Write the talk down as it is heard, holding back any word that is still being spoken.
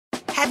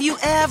Have you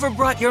ever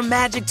brought your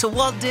magic to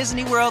Walt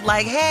Disney World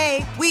like,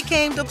 hey, we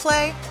came to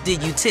play?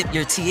 Did you tip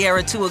your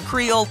tiara to a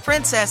Creole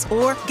princess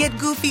or get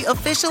goofy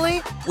officially?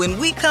 When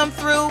we come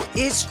through,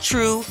 it's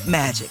true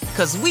magic,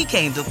 because we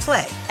came to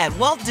play at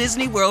Walt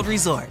Disney World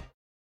Resort.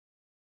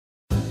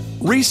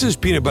 Reese's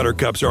peanut butter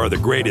cups are the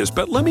greatest,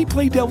 but let me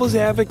play devil's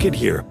advocate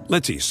here.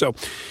 Let's see. So,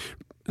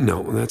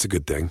 no, that's a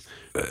good thing.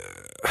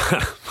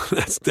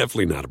 That's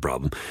definitely not a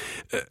problem.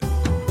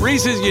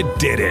 Reese's, you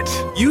did it.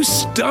 You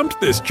stumped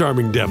this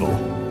charming devil.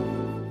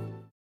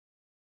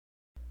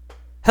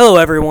 Hello,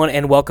 everyone,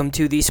 and welcome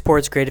to the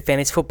Sports Creative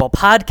Fantasy Football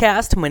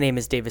Podcast. My name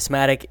is Davis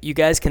Maddock. You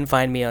guys can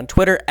find me on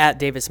Twitter at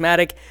Davis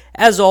Maddock.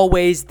 As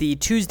always, the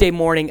Tuesday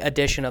morning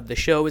edition of the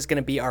show is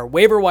going to be our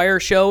Waiver Wire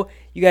show.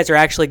 You guys are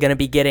actually going to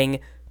be getting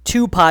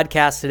two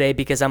podcasts today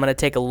because I'm going to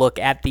take a look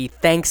at the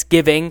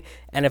Thanksgiving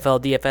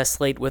NFL DFS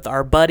slate with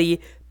our buddy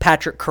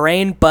Patrick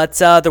Corain. But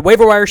the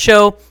Waiver Wire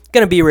show,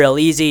 going to be real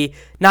easy.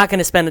 Not going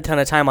to spend a ton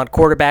of time on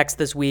quarterbacks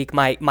this week.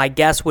 My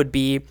guess would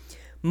be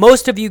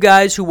most of you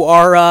guys who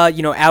are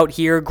out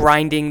here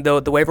grinding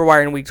the waiver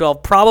wire in Week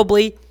 12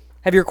 probably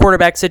have your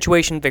quarterback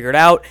situation figured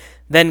out.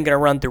 Then going to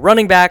run through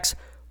running backs,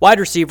 wide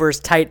receivers,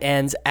 tight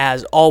ends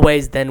as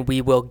always. Then we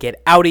will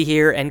get out of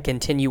here and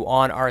continue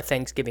on our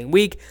Thanksgiving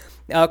week.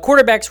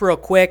 Quarterbacks real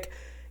quick.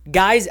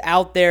 Guys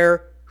out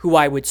there who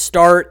I would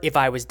start if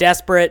I was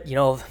desperate.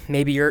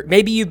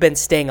 Maybe you've been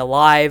staying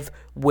alive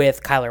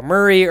with Kyler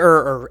Murray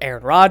or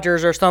Aaron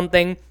Rodgers or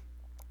something.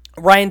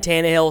 Ryan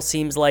Tannehill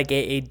seems like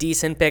a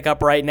decent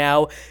pickup right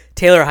now.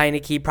 Taylor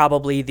Heineke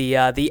probably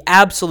the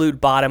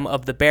absolute bottom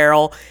of the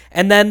barrel.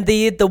 And then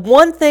the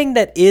one thing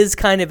that is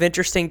kind of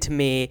interesting to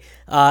me,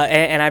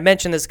 and I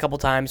mentioned this a couple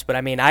times, but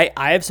I mean I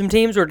have some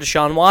teams where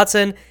Deshaun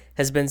Watson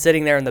has been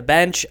sitting there on the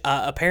bench.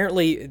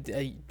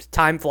 Apparently,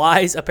 time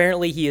flies.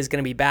 Apparently, he is going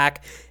to be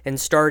back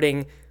and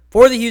starting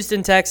for the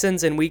Houston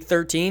Texans in Week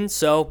 13.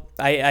 So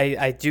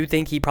I do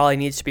think he probably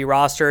needs to be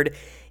rostered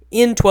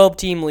in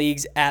 12-team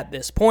leagues at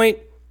this point.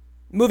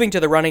 Moving to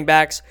the running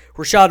backs,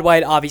 Rachaad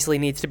White obviously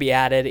needs to be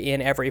added in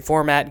every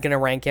format. Going to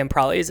rank him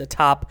probably as a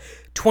top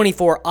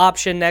 24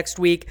 option next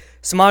week.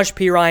 Samaje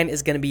Perine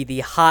is going to be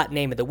the hot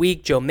name of the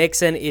week. Joe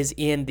Mixon is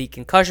in the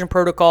concussion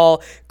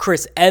protocol.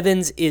 Chris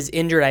Evans is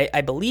injured. I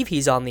believe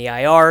he's on the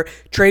IR.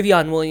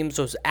 Travion Williams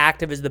was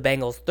active as the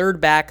Bengals' third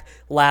back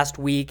last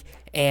week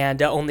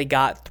and only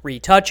got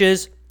 3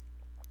 touches.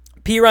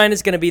 Perine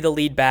is going to be the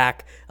lead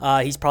back.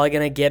 He's probably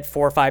going to get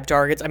 4 or 5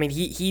 targets. I mean,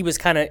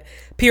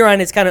 Perine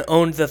has kind of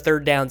owned the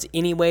third downs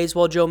anyways,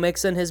 while Joe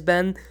Mixon has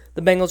been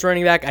the Bengals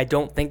running back. I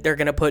don't think they're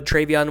going to put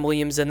Travion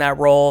Williams in that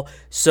role.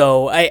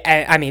 So,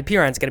 I mean,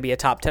 Perine's going to be a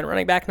top 10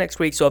 running back next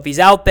week. So, if he's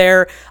out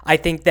there, I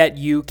think that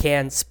you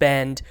can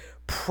spend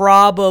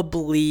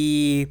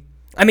probably...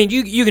 I mean,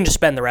 you can just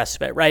spend the rest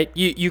of it, right?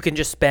 You can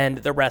just spend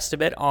the rest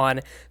of it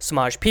on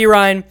Samaje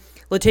Perine.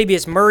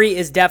 Latavius Murray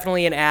is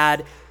definitely an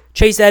ad.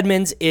 Chase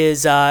Edmonds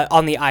is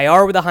on the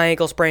IR with a high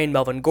ankle sprain.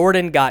 Melvin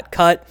Gordon got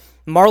cut.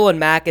 Marlon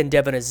Mack and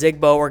Devin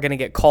Ozigbo are going to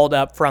get called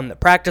up from the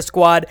practice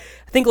squad.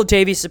 I think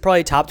Latavius is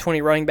probably top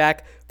 20 running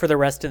back for the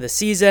rest of the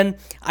season.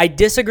 I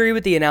disagree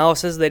with the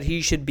analysis that he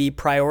should be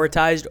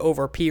prioritized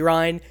over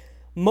Perine,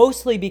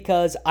 mostly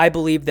because I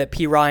believe that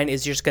Perine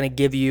is just going to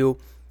give you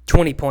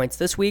 20 points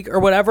this week or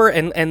whatever,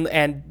 and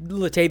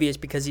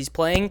Latavius, because he's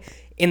playing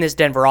in this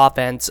Denver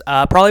offense,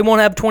 probably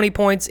won't have 20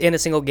 points in a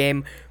single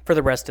game for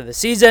the rest of the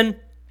season.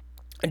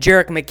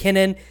 Jerick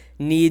McKinnon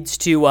needs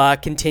to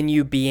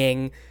continue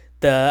being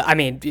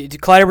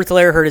Clyde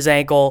Edwards-Helaire hurt his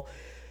ankle.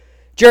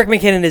 Jerick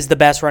McKinnon is the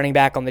best running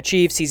back on the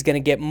Chiefs. He's going to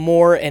get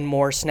more and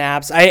more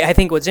snaps. I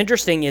think what's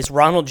interesting is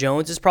Ronald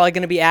Jones is probably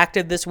going to be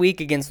active this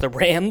week against the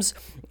Rams,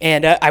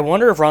 and I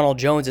wonder if Ronald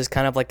Jones is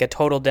kind of like a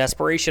total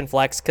desperation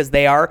flex because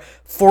they are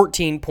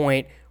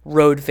 14-point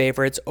road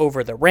favorites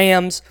over the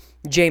Rams.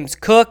 James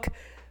Cook.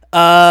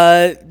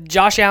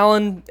 Josh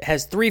Allen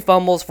has 3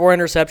 fumbles, 4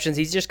 interceptions.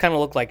 He's just kind of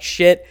looked like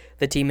shit.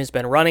 The team has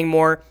been running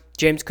more.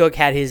 James Cook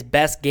had his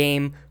best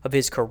game of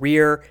his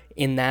career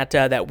in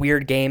that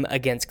weird game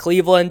against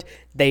Cleveland.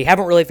 They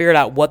haven't really figured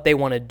out what they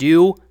want to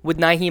do with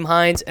Nyheim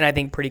Hines, and I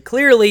think pretty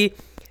clearly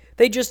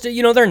they just,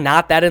 they're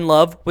not that in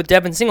love with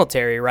Devin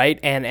Singletary, right?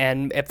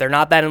 And if they're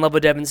not that in love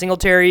with Devin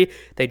Singletary,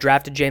 they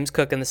drafted James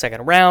Cook in the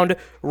second round.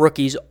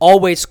 Rookies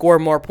always score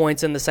more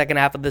points in the second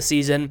half of the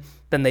season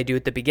than they do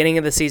at the beginning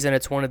of the season.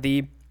 It's one of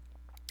the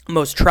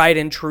most tried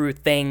and true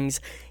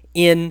things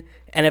in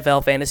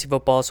NFL fantasy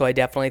football, so I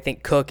definitely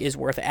think Cook is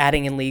worth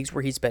adding in leagues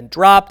where he's been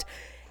dropped.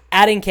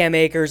 Adding Cam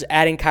Akers,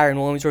 adding Kyron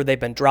Williams where they've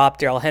been dropped.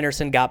 Darrell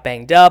Henderson got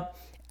banged up.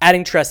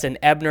 Adding Treston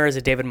Ebner as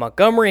a David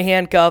Montgomery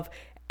handcuff.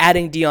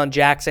 Adding Deion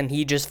Jackson,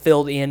 he just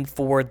filled in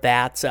for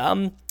that, for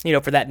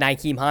that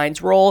Nyheim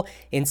Hines role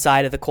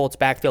inside of the Colts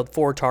backfield.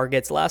 4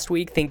 targets last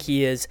week. Think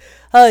he is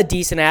a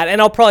decent ad,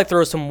 and I'll probably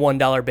throw some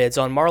 $1 bids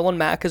on Marlon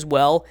Mack as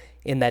well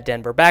in that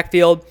Denver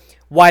backfield.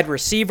 Wide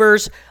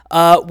receivers,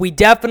 we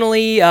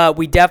definitely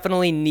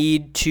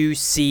need to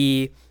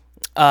see.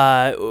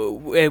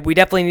 We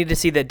definitely need to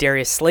see that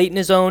Darius Slayton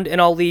is owned in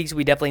all leagues.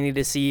 We definitely need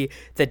to see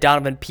that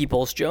Donovan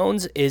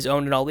Peoples-Jones is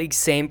owned in all leagues.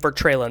 Same for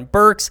Treylon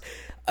Burks.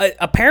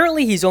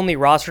 Apparently, he's only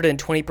rostered in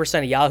 20%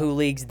 of Yahoo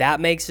leagues. That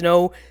makes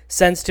no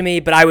sense to me,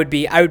 but I would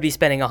be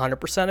spending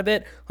 100% of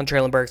it on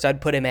Traylon Burks.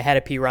 I'd put him ahead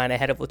of P. Ryan,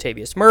 ahead of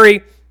Latavius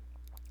Murray.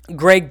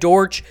 Greg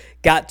Dortch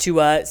got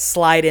to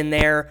slide in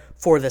there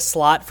for the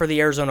slot for the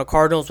Arizona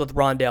Cardinals with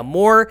Rondale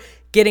Moore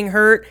getting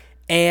hurt.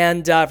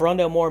 And if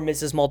Rondale Moore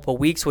misses multiple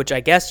weeks, which I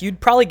guess you'd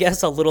probably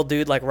guess a little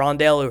dude like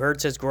Rondale who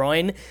hurts his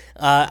groin.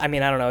 I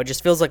don't know. It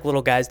just feels like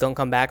little guys don't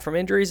come back from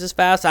injuries as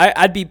fast.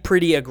 I'd be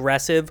pretty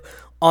aggressive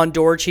on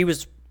Dortch. He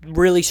was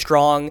really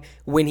strong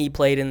when he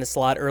played in the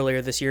slot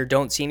earlier this year.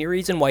 Don't see any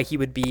reason why he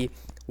would be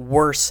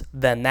worse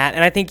than that.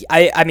 And I think,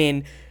 I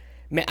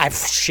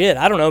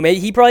don't know. Maybe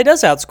he probably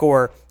does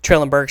outscore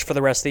Traylon Burks for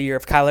the rest of the year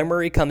if Kyler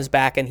Murray comes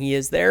back and he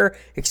is their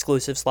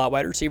exclusive slot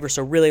wide receiver.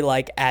 So really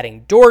like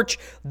adding Dortch,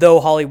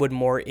 though Hollywood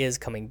Moore is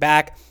coming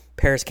back.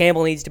 Paris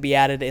Campbell needs to be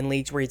added in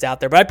leagues where he's out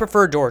there, but I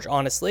prefer Dortch,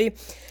 honestly.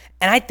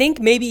 And I think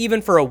maybe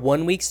even for a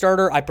 1 week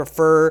starter, I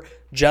prefer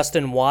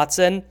Justin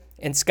Watson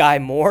and Sky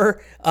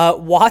Moore.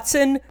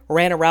 Watson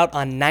ran a route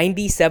on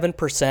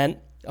 97%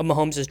 of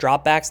Mahomes'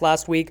 dropbacks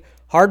last week.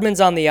 Hardman's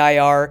on the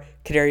IR.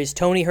 Kadarius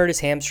Toney hurt his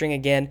hamstring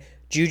again.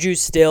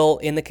 Juju's still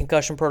in the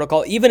concussion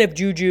protocol. Even if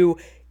Juju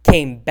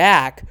came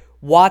back,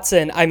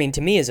 Watson,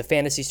 to me, is a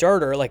fantasy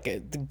starter.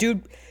 Like,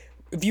 dude,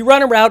 if you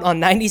run a route on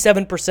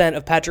 97%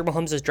 of Patrick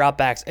Mahomes'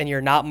 dropbacks and you're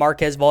not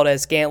Marquez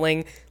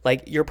Valdez-Scantling,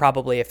 like, you're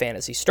probably a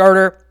fantasy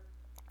starter.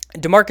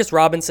 Demarcus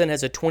Robinson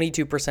has a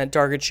 22%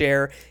 target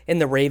share in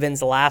the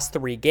Ravens' last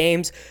 3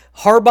 games.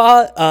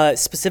 Harbaugh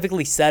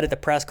specifically said at the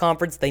press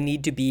conference they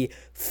need to be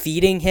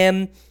feeding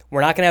him. We're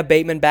not going to have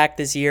Bateman back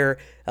this year.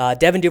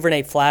 Devin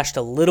Duvernay flashed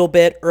a little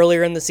bit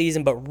earlier in the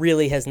season, but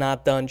really has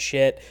not done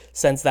shit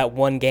since that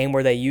one game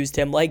where they used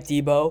him like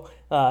Debo.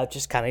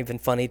 Just kind of even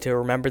funny to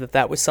remember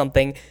that was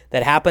something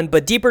that happened.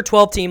 But deeper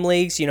 12-team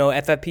leagues,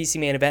 FFPC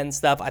main event and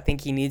stuff, I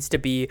think he needs to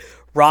be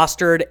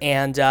rostered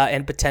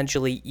and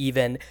potentially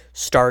even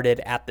started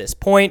at this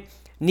point.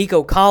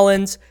 Nico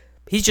Collins,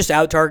 he's just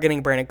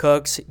out-targeting Brandon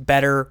Cooks.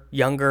 Better,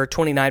 younger,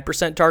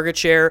 29% target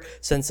share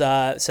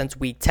since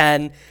week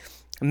 10.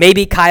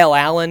 Maybe Kyle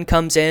Allen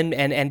comes in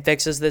and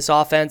fixes this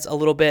offense a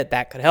little bit.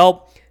 That could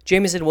help.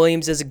 Jameson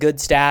Williams is a good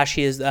stash.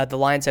 He is the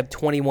Lions have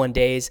 21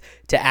 days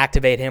to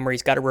activate him, or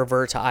he's got to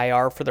revert to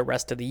IR for the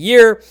rest of the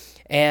year.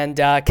 And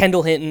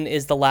Kendall Hinton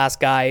is the last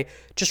guy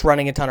just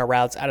running a ton of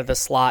routes out of the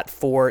slot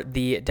for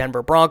the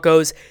Denver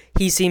Broncos.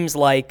 He seems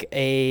like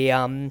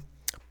a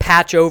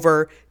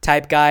patch-over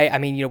type guy.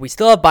 We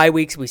still have bye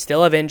weeks. We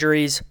still have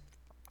injuries.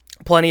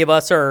 Plenty of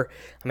us are,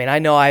 I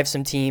know I have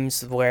some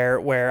teams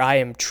where I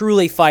am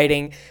truly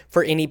fighting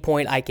for any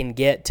point I can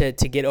get to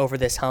get over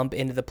this hump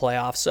into the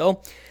playoffs.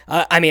 So,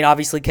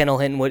 obviously Kendall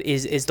Hinton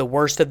is the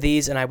worst of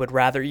these, and I would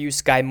rather use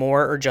Sky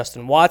Moore or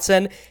Justin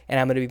Watson, and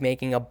I'm going to be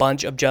making a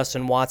bunch of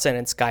Justin Watson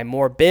and Sky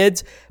Moore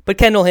bids. But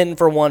Kendall Hinton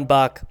for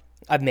 $1,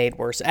 I've made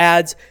worse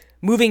ads.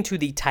 Moving to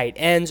the tight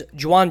ends,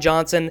 Juwan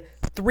Johnson,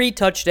 3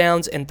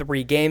 touchdowns in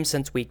 3 games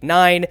since week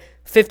 9,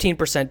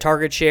 15%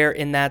 target share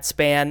in that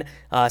span,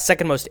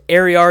 second most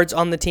air yards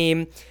on the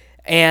team,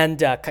 and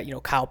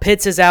Kyle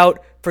Pitts is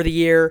out for the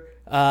year.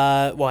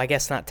 Well, I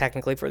guess not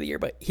technically for the year,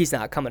 but he's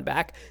not coming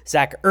back.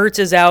 Zach Ertz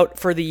is out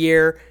for the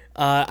year.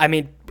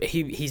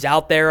 He's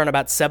out there on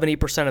about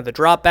 70% of the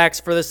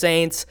dropbacks for the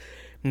Saints.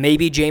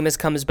 Maybe Jameis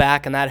comes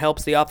back and that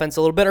helps the offense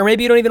a little bit, or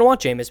maybe you don't even want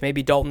Jameis.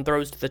 Maybe Dalton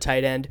throws to the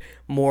tight end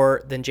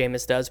more than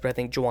Jameis does, but I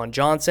think Juwan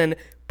Johnson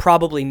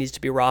probably needs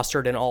to be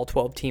rostered in all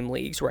 12-team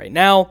leagues right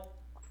now.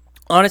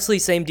 Honestly,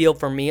 same deal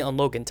for me on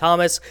Logan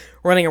Thomas,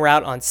 running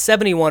around on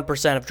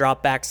 71% of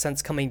dropbacks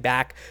since coming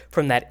back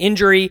from that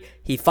injury.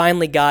 He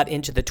finally got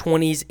into the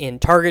 20s in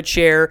target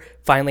share,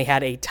 finally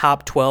had a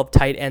top 12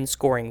 tight end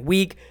scoring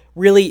week.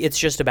 Really, it's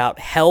just about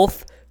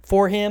health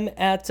for him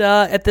at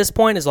this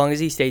point. As long as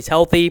he stays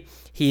healthy,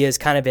 he is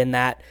kind of in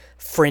that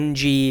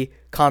fringy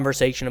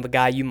conversation of a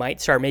guy you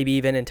might start, maybe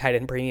even in tight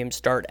end premium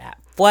start at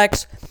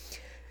flex.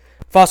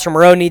 Foster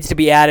Moreau needs to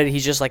be added.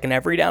 He's just like an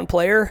every down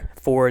player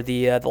for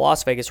the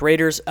Las Vegas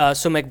Raiders.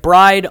 So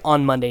McBride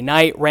on Monday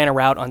night ran a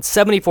route on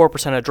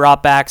 74% of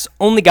dropbacks,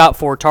 only got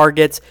 4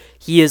 targets.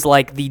 He is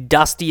like the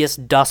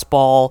dustiest dust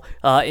ball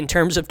in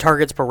terms of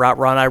targets per route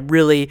run. I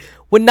really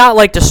would not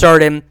like to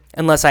start him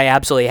unless I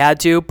absolutely had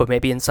to, but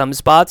maybe in some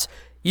spots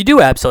you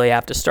do absolutely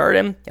have to start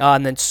him.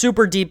 And then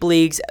super deep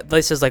leagues,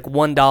 this is like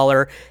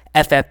 $1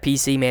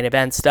 FFPC main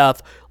event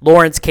stuff.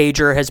 Lawrence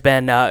Cager has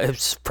been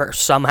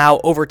somehow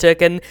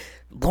overtaken.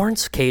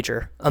 Lawrence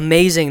Cager,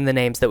 amazing the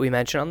names that we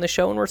mention on the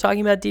show when we're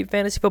talking about deep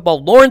fantasy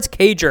football. Lawrence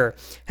Cager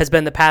has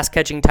been the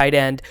pass-catching tight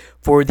end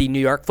for the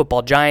New York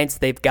Football Giants.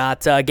 They've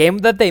got a game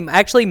that they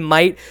actually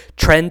might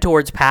trend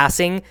towards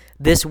passing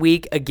this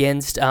week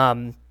against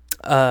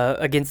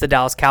the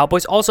Dallas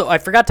Cowboys. Also, I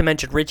forgot to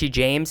mention Richie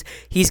James.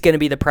 He's going to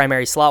be the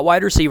primary slot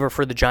wide receiver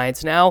for the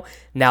Giants now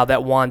that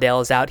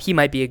Wandale is out. He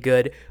might be a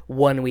good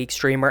 1 week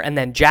streamer. And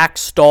then Jack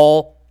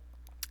Stoll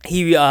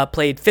He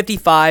played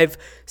 55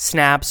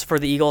 snaps for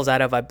the Eagles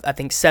out of, I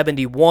think,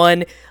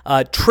 71,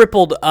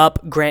 tripled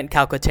up Grant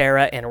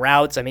Calcaterra in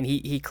routes. I mean,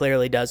 he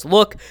clearly does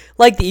look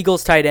like the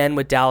Eagles tight end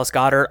with Dallas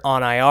Goedert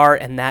on IR,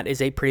 and that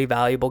is a pretty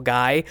valuable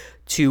guy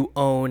to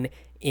own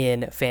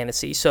in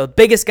fantasy. So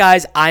biggest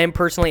guys I am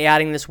personally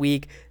adding this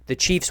week, the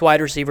Chiefs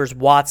wide receivers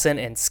Watson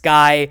and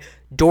Sky,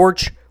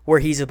 Dortch where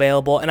he's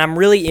available, and I'm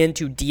really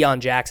into Deion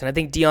Jackson. I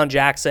think Deion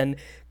Jackson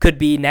could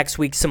be next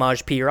week's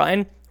Samaje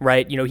Perine,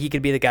 right? You know, he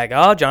could be the guy,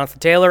 oh, Jonathan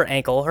Taylor,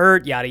 ankle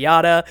hurt, yada,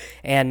 yada,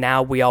 and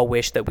now we all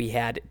wish that we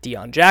had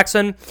Deion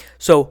Jackson.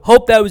 So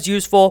hope that was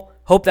useful.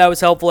 Hope that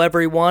was helpful,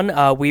 everyone.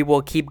 We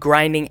will keep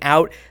grinding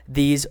out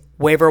these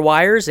waiver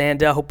wires,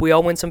 and hope we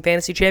all win some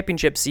fantasy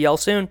championships. See y'all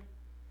soon.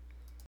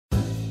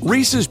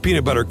 Reese's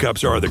peanut butter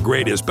cups are the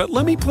greatest, but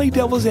let me play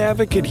devil's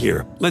advocate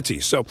here. Let's see.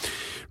 So,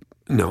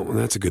 no,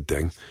 that's a good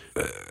thing.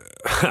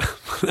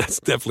 That's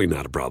definitely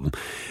not a problem.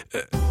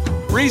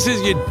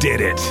 Reese's, you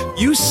did it.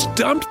 You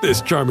stumped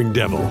this charming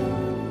devil.